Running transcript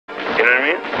know what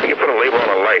I mean? You can put a label on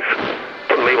a life,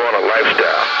 put a label on a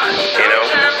lifestyle, you know?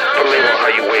 Put a label on how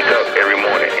you wake up every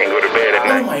morning and go to bed at night.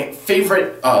 One of my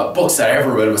favorite books that I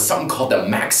ever read was something called The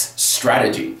Max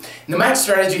Strategy. And the Max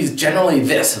Strategy is generally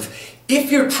this: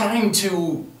 if you're trying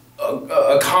to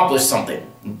accomplish something,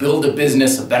 build a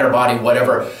business, a better body,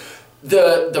 whatever,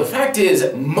 the fact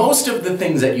is most of the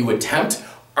things that you attempt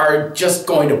are just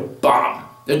going to bomb.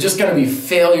 They're just going to be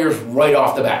failures right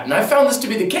off the bat. And I found this to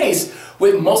be the case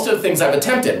with most of the things I've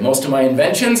attempted. Most of my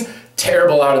inventions,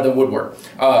 terrible out of the woodwork.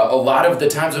 A lot of the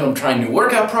times when I'm trying new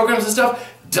workout programs and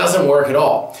stuff, doesn't work at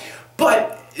all.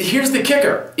 But here's the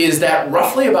kicker, is that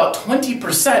roughly about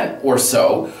 20% or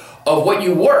so of what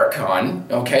you work on,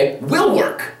 okay, will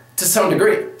work to some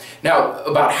degree. Now,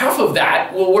 about half of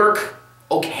that will work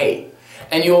okay.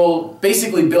 And you'll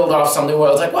basically build off something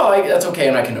where it's like, well, that's okay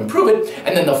and I can improve it.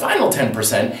 And then the final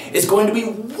 10% is going to be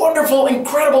wonderful,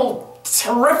 incredible,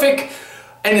 terrific,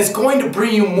 and it's going to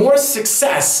bring you more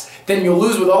success than you'll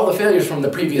lose with all the failures from the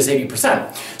previous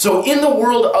 80%. So in the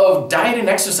world of diet and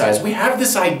exercise, we have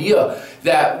this idea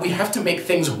that we have to make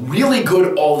things really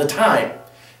good all the time.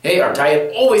 Hey, our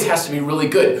diet always has to be really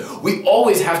good. We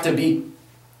always have to be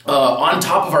on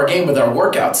top of our game with our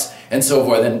workouts and so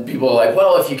forth. And people are like,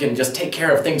 well, if you can just take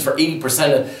care of things for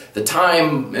 80% of the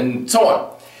time and so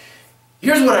on.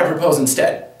 Here's what I propose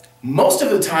instead. Most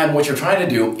of the time what you're trying to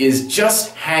do is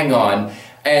just hang on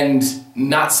and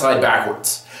not slide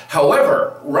backwards.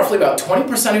 However, roughly about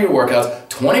 20% of your workouts,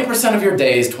 20% of your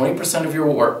days, 20% of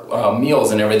your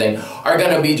meals and everything are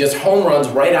going to be just home runs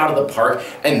right out of the park,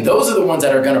 and those are the ones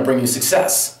that are going to bring you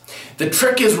success. The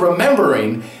trick is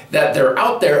remembering that they're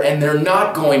out there and they're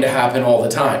not going to happen all the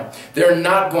time. They're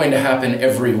not going to happen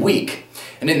every week.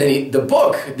 And in the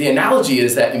book, the analogy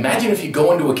is that imagine if you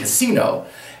go into a casino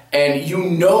and you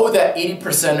know that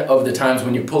 80% of the times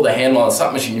when you pull the handle on a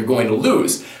slot machine, you're going to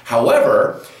lose.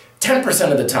 However,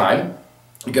 10% of the time,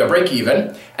 you're going to break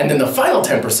even, and then the final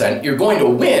 10%, you're going to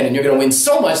win, and you're going to win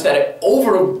so much that it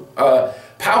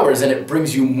overpowers and it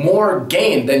brings you more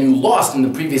gain than you lost in the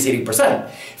previous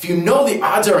 80%. If you know the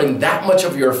odds are in that much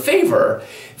of your favor,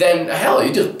 then hell,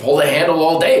 you just pull the handle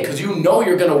all day because you know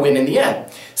you're going to win in the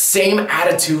end. Same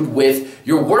attitude with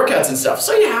your workouts and stuff.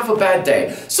 So you have a bad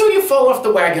day, so you fall off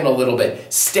the wagon a little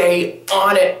bit. Stay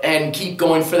on it and keep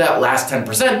going for that last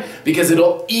 10% because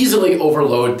it'll easily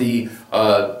overload the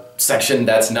section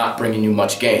that's not bringing you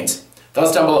much gains.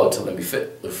 Thoughts down below. Till then, be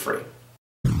fit, live free.